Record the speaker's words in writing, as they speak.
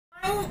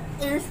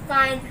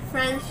Ainspired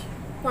French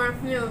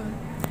Perfume.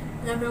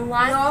 Number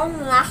 1,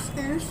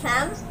 long-lasting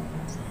scent.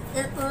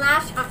 It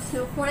lasts up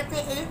to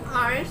 48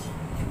 hours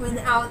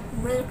without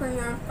breaking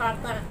your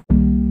cotton.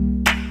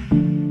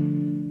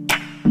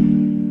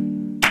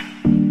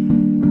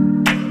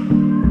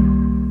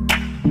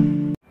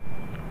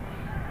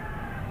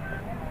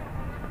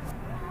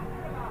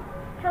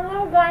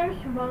 Hello guys,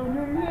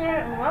 Rabanne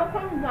here and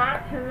welcome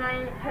back to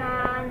my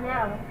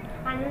channel.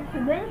 And in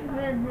today's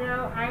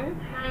video, I'm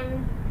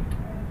trying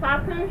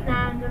package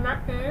na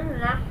dumating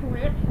last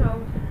week.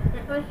 So,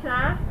 ito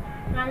siya.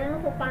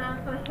 Ngayon ko pa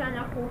lang ito siya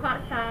nakuha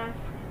sa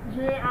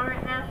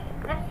GRS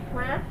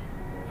Express.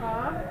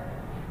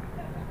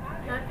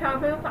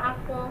 Nag-travel pa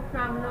ako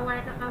from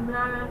Noir to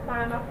Bvlgari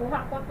para makuha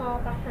ko to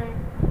kasi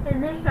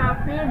hindi siya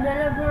free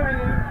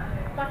delivery.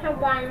 Kasi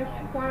guys,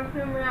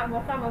 perfume na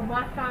baka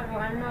mabasa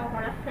o ano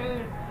para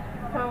save.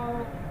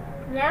 So,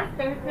 yes,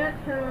 thank you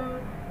to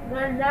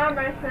Ganda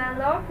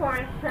Marcelo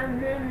for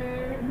sending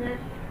me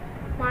this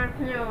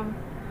perfume.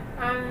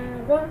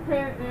 Ang good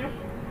thing is,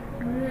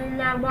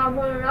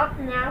 nabubble wrap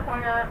niya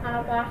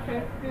para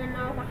safety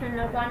no, kasi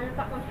nagaling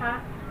ako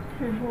sa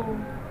CEBU.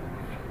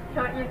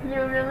 So if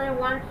you really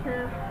want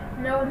to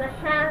know the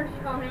scent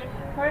of its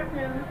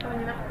perfume, so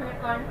you must click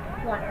on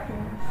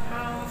watching.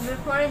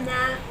 Before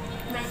that,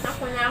 may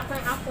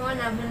takulakay ako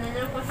na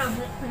binili ko sa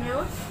Book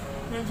News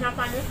na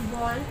Japanese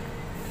ball.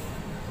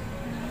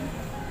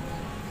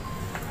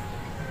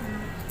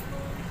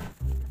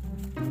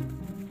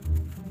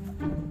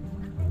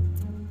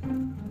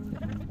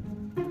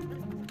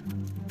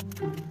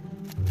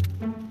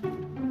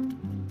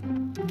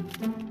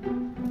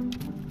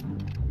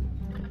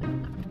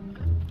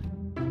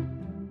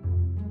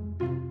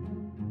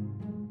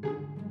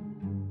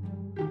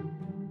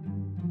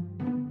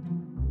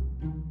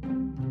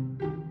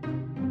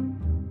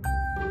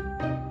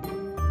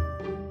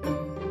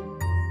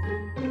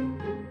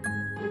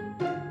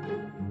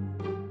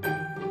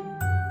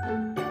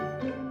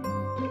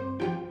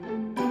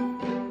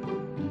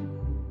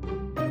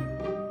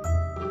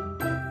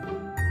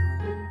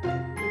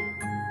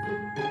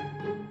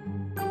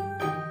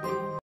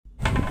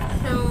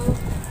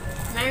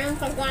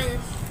 So guys,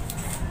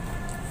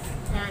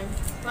 yan,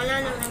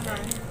 wala nang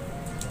naman.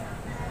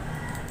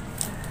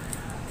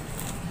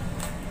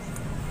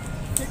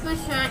 Ito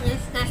siya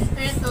is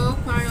Tropeo,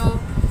 pero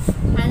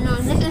ano,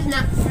 this is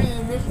not free,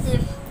 this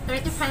is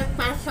 35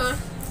 pesos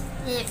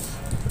each.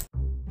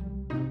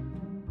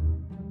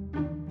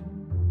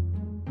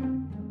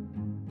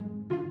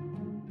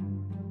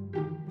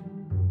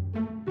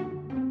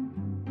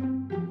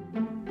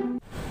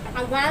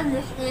 Again,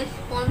 this is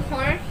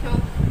sponsored, so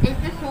thank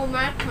you so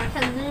much for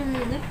sending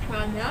me this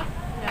product.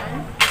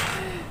 Yan.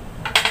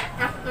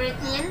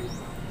 F13,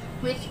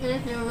 which is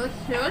your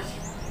shoes.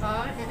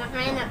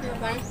 Itakay natin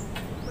guys.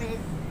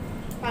 Wait,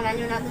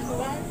 palayo natin ito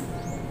guys.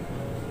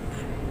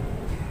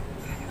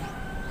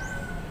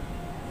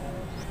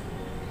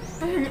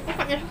 Hindi ko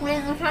pa-explain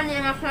kung saan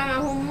yung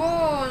nasa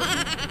humot.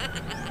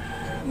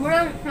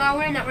 Murang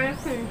flower na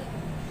person.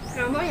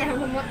 Pero mo yung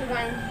humot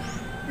guys.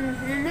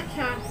 Hindi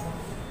siya.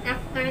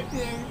 F13.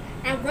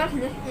 I guess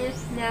this is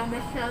the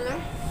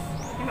bestseller.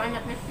 If I'm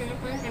not mistaken,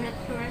 I'm not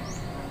sure.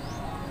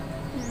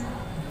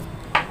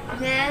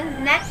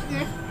 Then next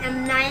is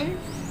M9,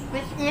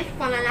 which is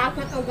for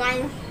lalaki to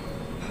guys.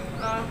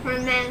 For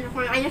men,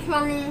 I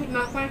usually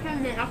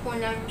mag-perfume din ako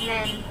ng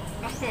men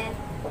kasi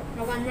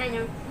maganda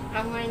yung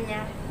amoy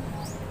niya.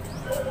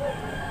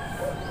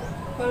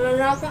 For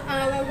lalaki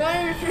talaga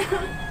guys.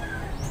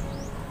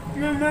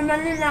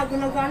 Normally na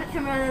gunagamit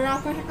sa mga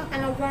lalaki ito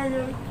talaga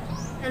yung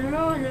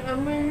ano,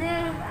 nag-amoy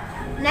niya.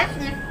 Next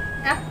is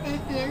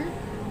F18,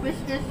 which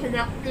is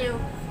seductive.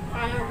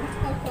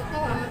 Gusto ko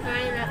ito,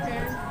 try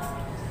natin.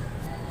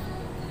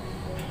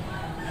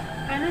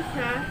 Ano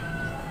siya?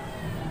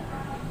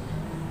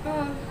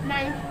 Oh,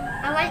 nice.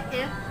 I like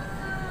it.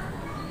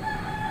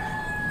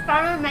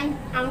 Parang may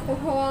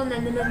alcohol na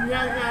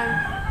nilagyan ng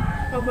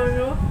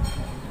kabalo.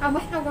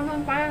 Basta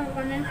ganun, parang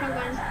ganun siya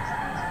guys.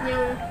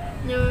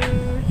 Yung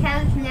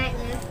scent niya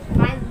is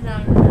By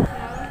B.S.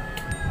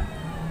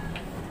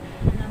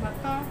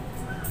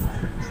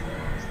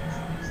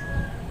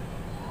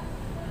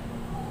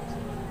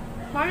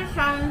 Parang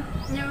siyang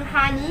yung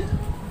honey.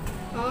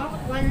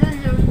 Ganun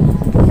yung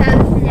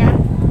scent niya.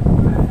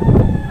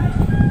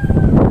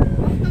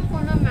 Gusto ko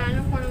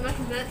naman, mas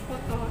best ko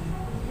to.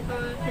 Ito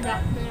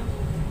seductive.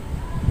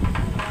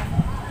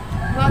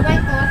 Bagay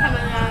ko sa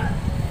mga,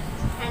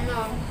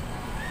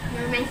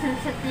 yung may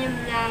sensitive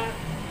na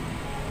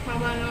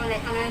pabalo,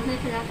 like allergy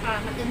sila sa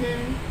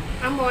matinding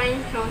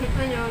amoy. So,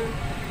 ito yung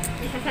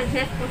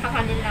isa-suggest ko sa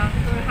kanila.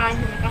 Itong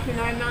honey, kasi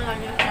normal lang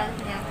yung scent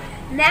niya.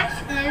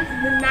 Next is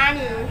the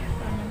money.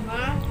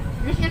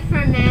 This is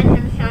for men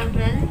M7.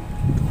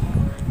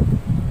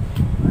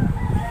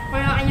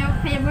 Pero yung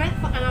favorite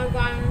ko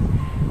talagang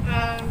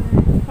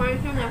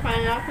perfume na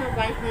panalaki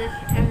guys is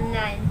M9.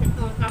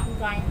 Ito ako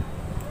guys.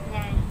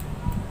 Yan.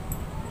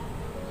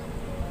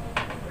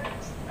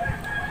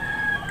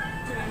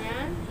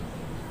 Ayan.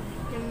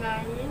 Yung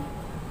money.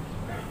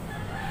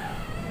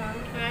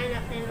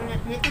 natin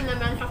ulit. Dito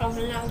naman sa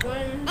kabila,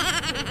 guys.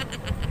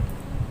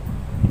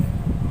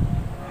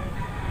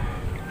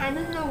 I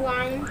don't know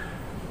why.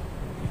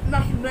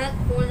 Mas bet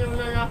ko yung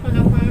lalaki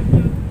na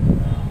perfume.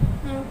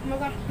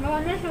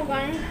 Maganda siya,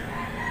 guys.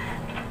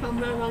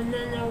 Sobrang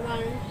ganda na,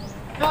 guys.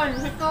 Yun,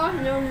 ito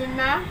yung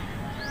lima.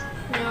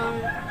 Yung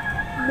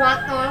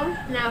bottle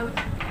na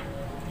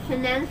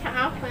sinend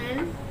sa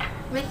akin,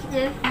 which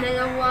is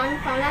dalawang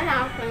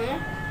palalaki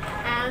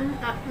and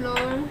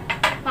tatlong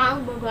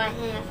pang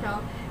babae. So,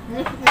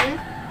 this is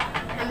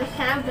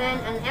M7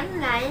 and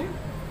M9.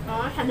 So,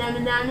 sa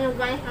dami-dami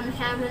guys,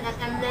 M7 at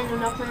M9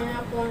 yung nakuha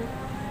na kung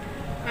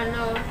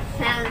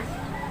scents.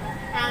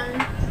 And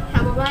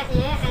sa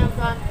babae, I've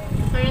got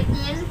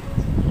 13,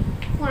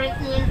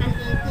 14, and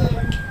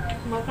 18.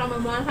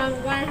 Magkamabasang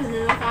guys, hindi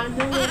na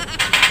kadulit.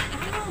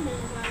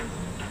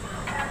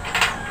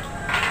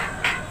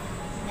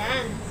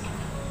 Yan.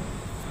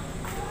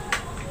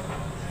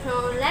 So,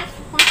 let's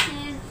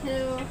proceed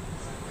to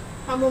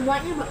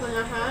pababae ba ito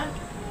lahat?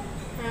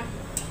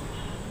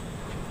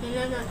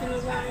 Ilan natin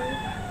guys.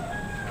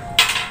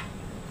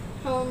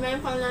 So, may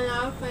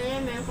panglalaki,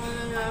 may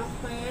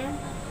panglalaki.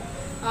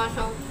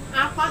 So,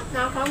 4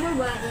 na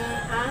pababae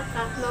at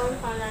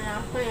 3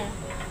 panglalaki.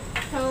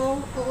 So,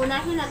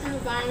 uunahin natin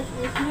guys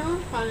is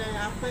yung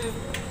panglalaki.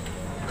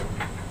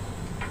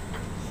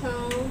 So,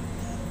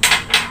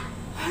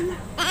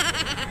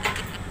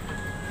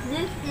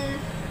 this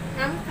is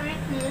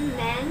M13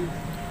 men.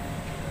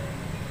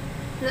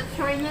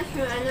 Luxurious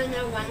yung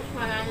niya guys,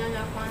 para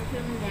na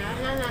perfume niya.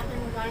 Alam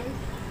natin guys.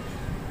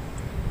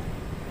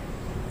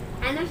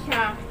 Ano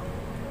siya?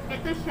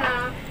 Ito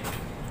siya.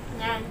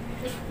 Yan.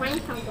 Spray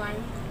siya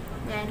guys.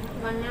 Yan.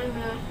 Ganyan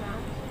mo siya.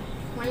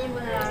 Spray mo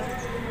lang.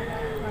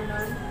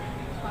 Ganun.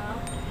 So,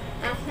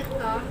 tapos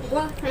ito.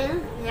 Gold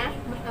thing. Yes.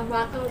 Basta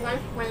bottle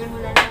guys. Spray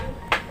mo lang.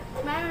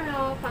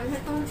 Pero, pag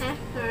itong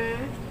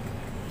ester,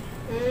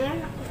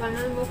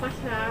 ganun mo pa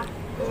siya.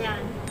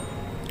 Yan.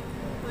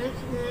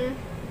 Which is,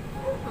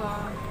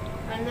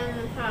 ganun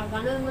mo siya.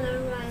 Ganun mo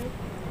lang guys.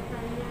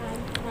 Ganyan.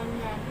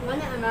 Ganyan.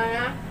 Ganyan ang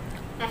mga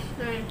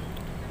ester.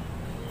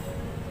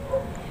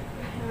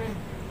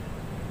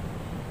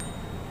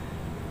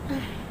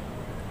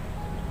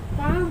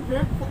 Parang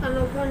bet ko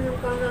talaga yung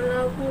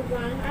panalaw ko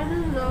guys. I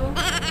don't know.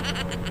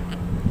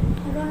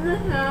 Ganda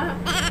siya.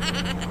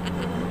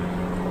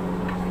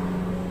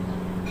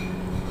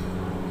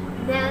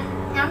 Then,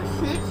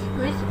 M6,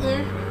 which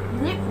is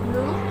deep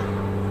blue.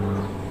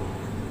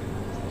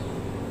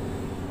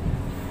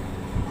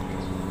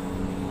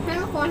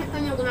 Pero kung ito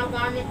yung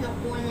ginagamit ng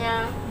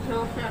kuya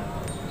Joseph.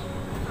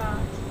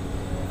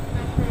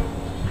 Kasi,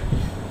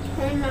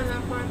 same lang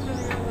ang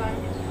perfume na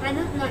guys. I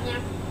don't know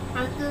if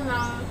until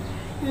now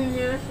he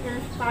used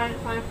Ainspired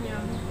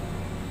Perfume.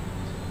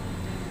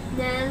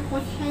 Then,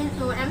 pushing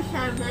to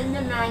M7,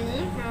 the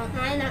money. So,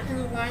 try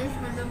natin guys.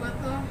 Ano ba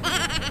ito?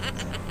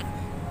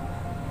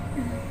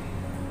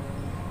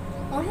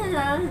 Okay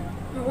lang.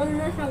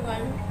 Maganda siya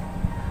guys.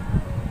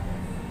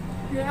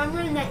 Yung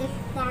amoy na is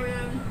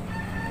parang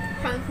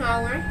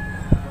sunflower.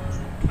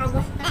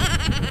 Tapos,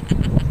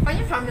 are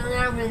you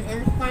familiar with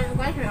Ainspired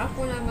guys? Or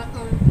ako lang ba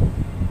itong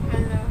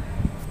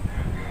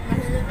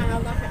mahilig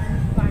talaga sa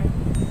Ainspired.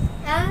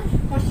 And,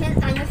 pushing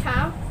tayo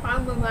sa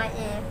pang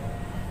babae.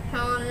 So,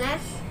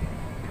 let's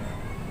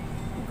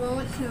go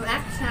to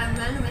X7,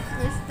 which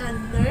is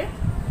standard.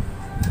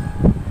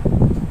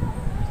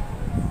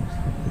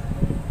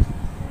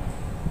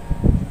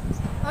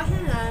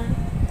 Okay lang.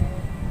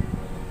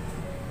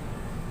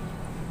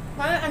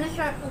 Parang ano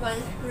siya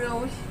guys,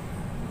 rose.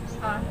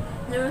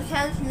 The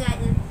sense niya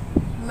is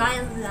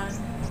mild lang.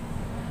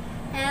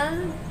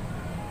 And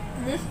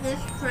this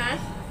is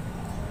fresh.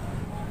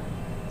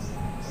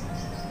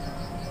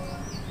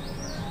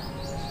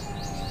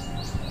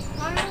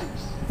 Parang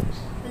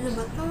ano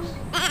ba to?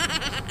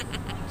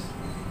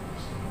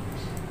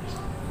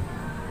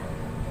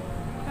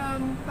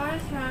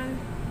 Parang siya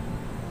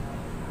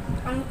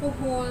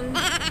alcohol.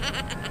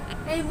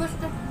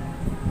 Basta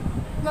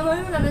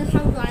mabayo naman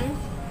siya guys.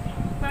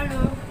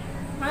 Pero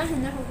parang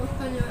hindi ko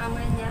gusto yung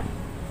amoy niya.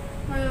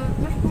 Pero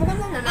mas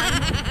maganda naman.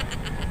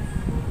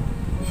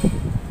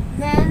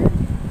 Then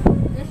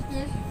this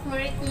is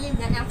 40,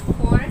 the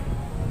F4.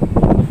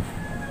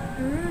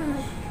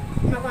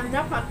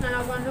 Maganda pa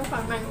talaga nung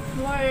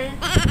pag-mansure,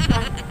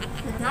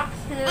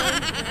 pag-seduction,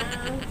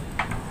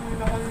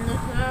 maganda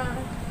siya.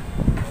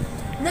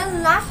 The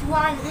last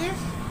one is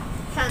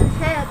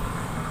sunset.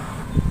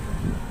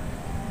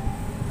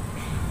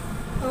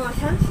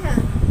 Sunset.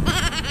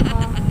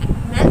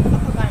 Meant ko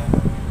guys.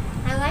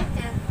 I like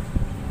it.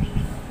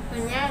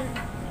 Ayan.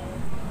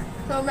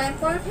 So, may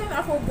perfume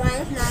ako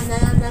guys na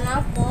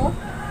nalala ko.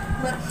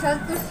 But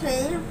sad to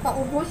say,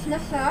 paubos na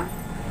siya.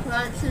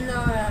 Once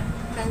na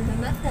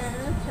ganda.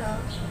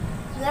 So,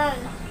 yan.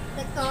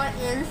 Ito,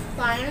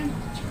 Ainspired,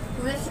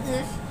 which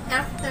is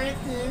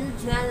F13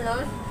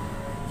 Jealous.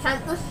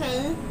 Sad to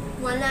say,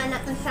 wala na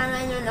ito siya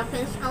ngayon.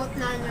 Na-face out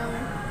na yung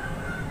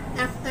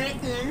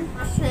F13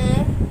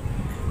 kasi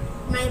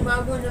may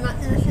bago naman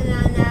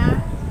sila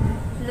na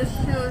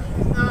luxurious.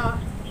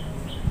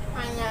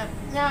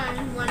 yan,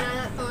 wala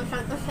na to. So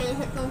to say,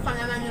 ito pa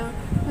naman yung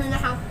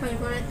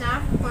pinaka-favorite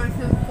na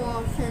perfume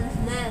ko since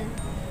then.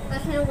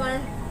 Kasi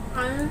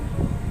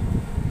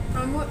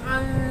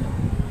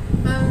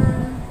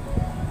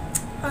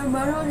ang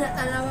baro na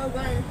talaga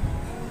guys.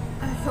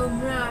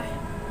 Sobra.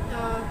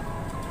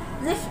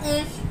 This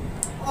is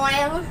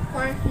oil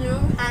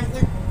perfume and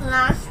it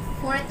lasts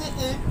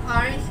 48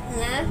 hours.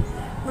 Yes.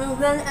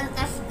 Proven and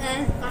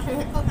tested kasi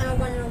ito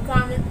talaga yung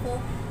gamit ko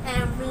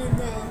every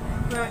day.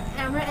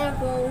 Wherever I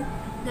go,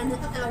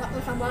 nandito talaga ito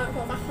sa baro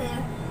ko kasi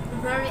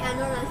very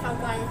lang siya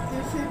guys.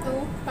 Easy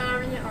to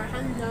carry or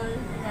handle.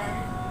 Yan.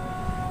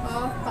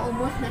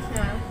 Paubos na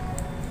siya.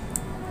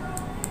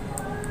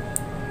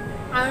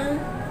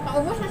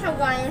 Paubos na siya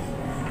guys.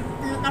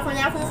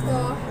 Kakulyapos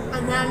ko,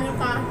 ang dami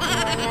pa.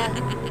 Ayan.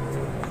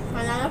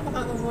 Wala na po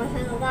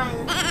kag-ubusin mo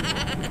guys.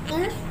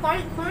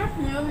 Ainspired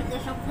Perfume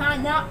is a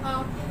product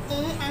of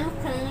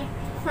A.K.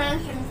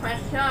 French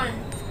Impression.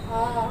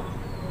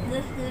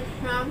 This is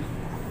from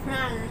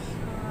France.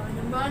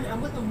 Diba?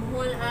 Abot ang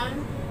buhulan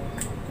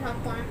sa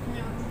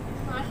perfume.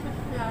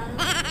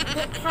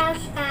 It has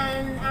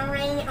an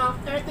array of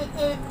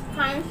 38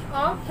 kinds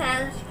of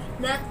scents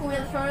that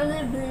will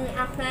surely be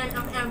a fan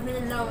of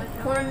every nose.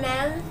 For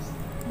men,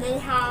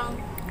 they have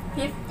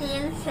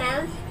 15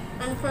 scents,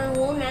 and for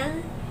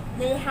women,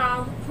 they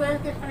have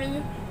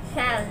 23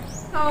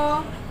 scents.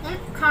 So,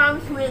 it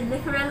comes with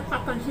different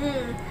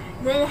packaging.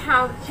 They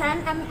have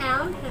 10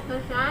 ml, ito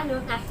siya,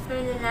 yung extra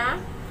nila.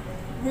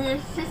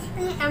 There's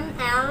 60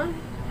 ml,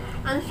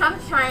 and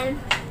sometimes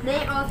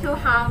they also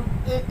have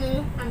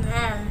 80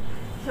 ml.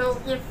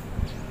 So, if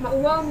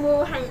mauwaw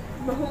mo,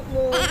 mahok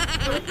mo,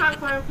 Ainspired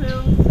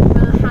Perfume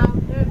will have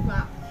your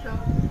back. So,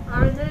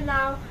 order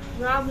now,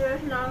 grab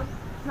yours now,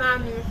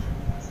 promise,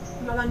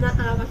 maganda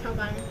talaga siya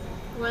guys.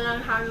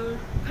 Walang halong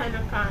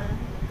chemical,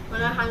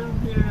 walang halong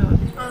zero.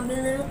 I'll be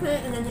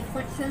linking in the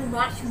description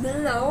box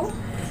below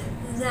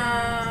the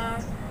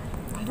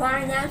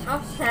variants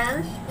of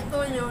scents.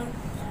 Ito yung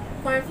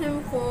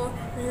perfume ko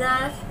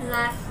last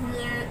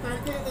year,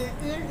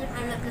 2018, if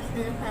I'm not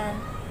mistaken.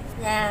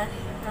 Yes,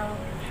 so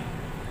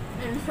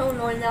I'm so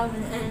loyal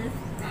with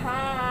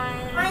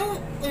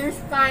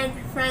Ainspired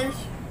French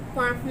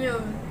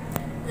Perfume.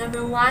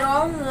 Number 1,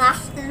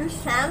 long-lasting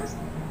scent.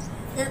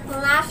 It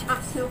lasts up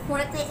to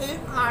 48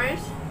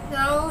 hours.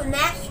 So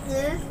next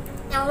is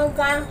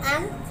elegant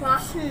and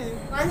classy.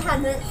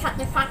 100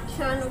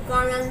 satisfaction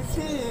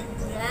guarantee.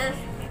 Yes.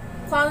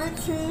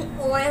 Quality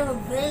oil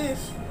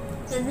base.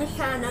 Hindi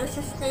siya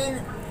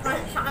nag-sustain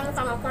sa ano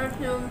ka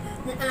perfume.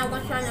 Hindi talaga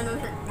siya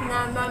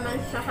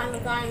namamansahan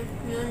guys.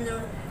 Yun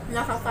yung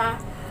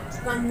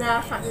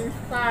nakakaganda sa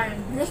Ainspired.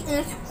 This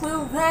is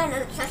proven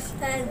and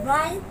tested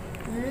by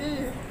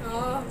me.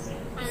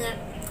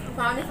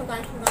 Promise ko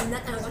guys,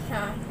 maganda talaga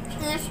siya.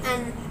 It is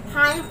an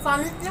high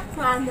quality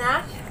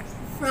product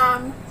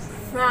from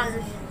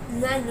France.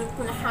 Then yung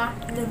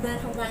pinaka-level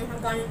ko guys,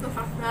 ang ganito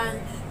sa France.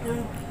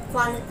 Yung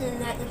quality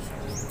niya is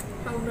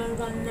sobrang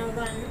ganda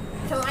guys.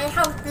 So I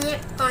have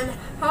tips on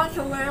how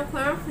to wear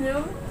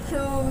perfume to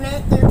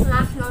make it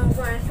last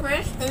longer.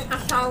 First, take a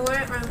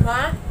shower or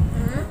bath.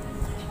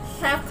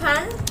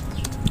 Second,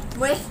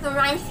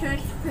 moisturize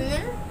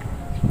skin.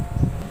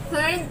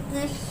 Third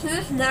is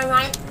choose the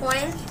right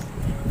point.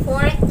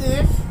 Fourth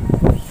is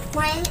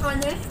spray on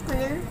your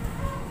skin.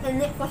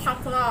 Hindi po sa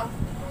cloth.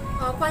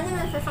 Pwede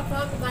na siya sa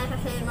cloth guys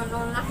kasi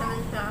mag-ulas naman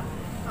siya.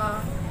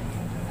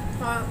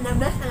 So, the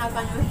best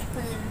talaga yung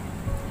skin.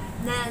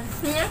 Then,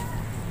 fifth,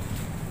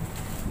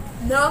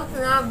 don't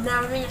rub the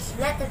wrist.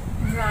 Let it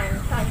dry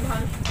sa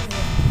yung skin.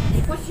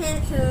 Push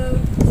it to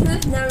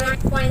choose the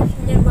right points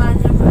niya ba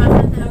niya.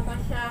 Para talaga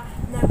siya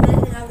the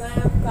best talaga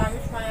yung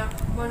guys para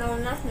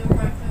mag-ulas yung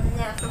perfume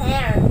niya.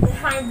 Hair,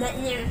 behind the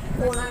ears,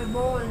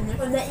 collarbone.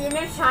 On the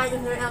inner side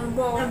of your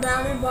elbow, the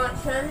belly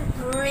button,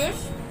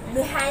 wrist,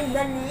 behind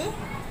the knee,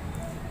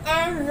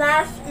 and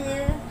last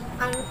is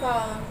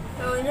ankle.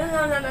 So, yun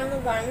lang naman mo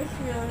guys,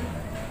 yun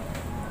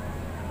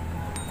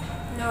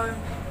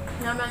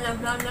naman na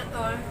vlog na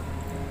to.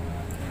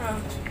 So,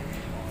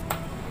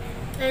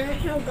 thank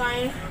you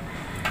guys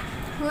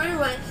for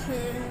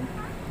watching.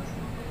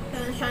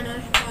 And siya na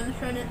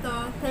sponsor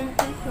nito. Thank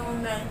you so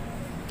much.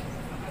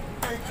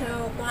 And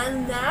to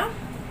Glenda,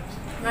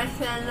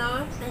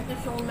 Marcelo, thank you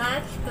so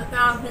much. To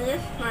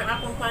Travis for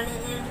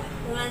accompanying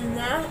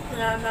Glenda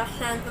na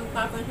ma-send ang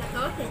Paco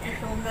nito. Thank you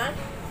so much.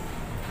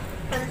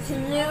 And to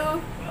you,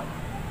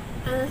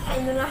 and sa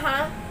inyo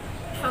lahat,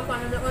 sa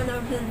panonood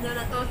ng video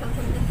na to. So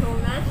thank you so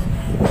much.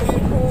 And I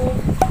hope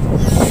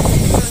you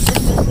enjoyed this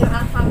video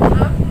at thumbs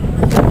up.